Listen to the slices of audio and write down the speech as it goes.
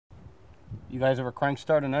You guys ever crank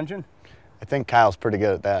start an engine? I think Kyle's pretty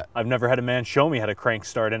good at that. I've never had a man show me how to crank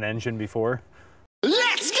start an engine before.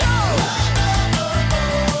 Let's go!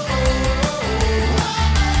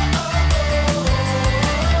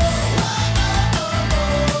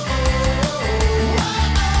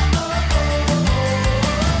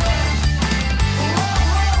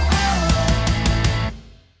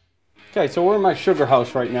 Okay, so we're in my sugar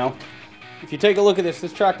house right now. If you take a look at this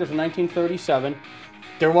tractor's a 1937.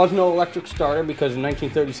 There was no electric starter because in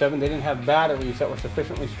 1937 they didn't have batteries that were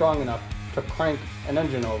sufficiently strong enough to crank an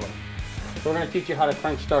engine over. So we're going to teach you how to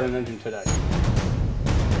crank start an engine today.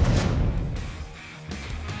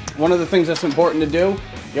 One of the things that's important to do,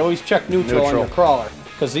 you always check neutral on your crawler,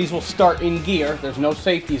 because these will start in gear, there's no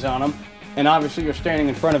safeties on them, and obviously you're standing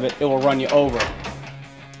in front of it, it will run you over.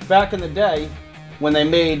 Back in the day, when they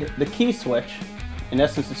made the key switch, in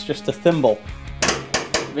essence it's just a thimble.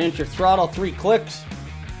 Advance your throttle 3 clicks,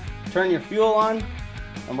 turn your fuel on,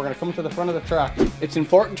 and we're going to come to the front of the tractor. It's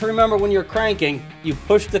important to remember when you're cranking, you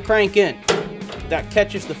push the crank in. That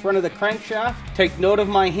catches the front of the crankshaft. Take note of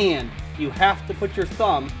my hand. You have to put your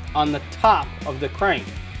thumb on the top of the crank.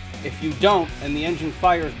 If you don't, and the engine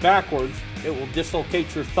fires backwards, it will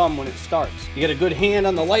dislocate your thumb when it starts. You get a good hand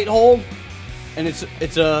on the light hold, and it's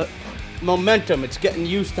a momentum. It's getting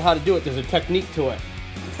used to how to do it. There's a technique to it.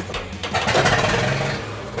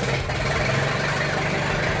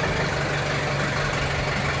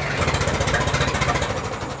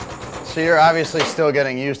 So you're obviously still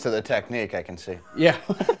getting used to the technique, I can see. Yeah.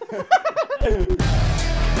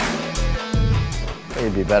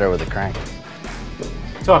 You'd be better with a crank.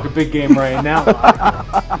 Talk a big game right now.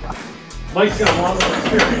 Mike's got a lot of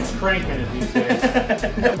experience cranking it these days.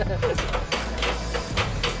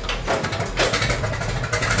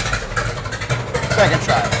 Second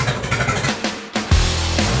try.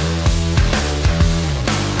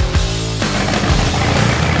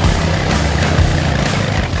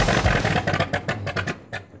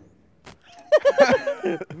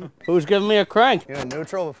 Who's giving me a crank? You're in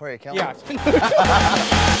neutral before you kill me? Yeah.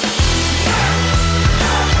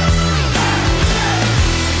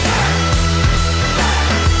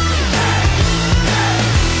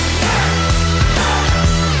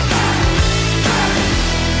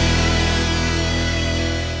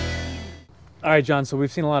 All right, John, so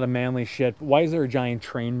we've seen a lot of manly shit. Why is there a giant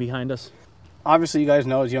train behind us? Obviously, you guys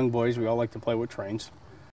know as young boys, we all like to play with trains.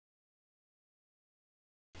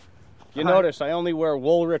 You notice I only wear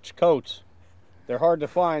Woolrich coats. They're hard to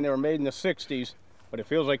find. They were made in the 60s, but it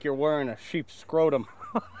feels like you're wearing a sheep's scrotum.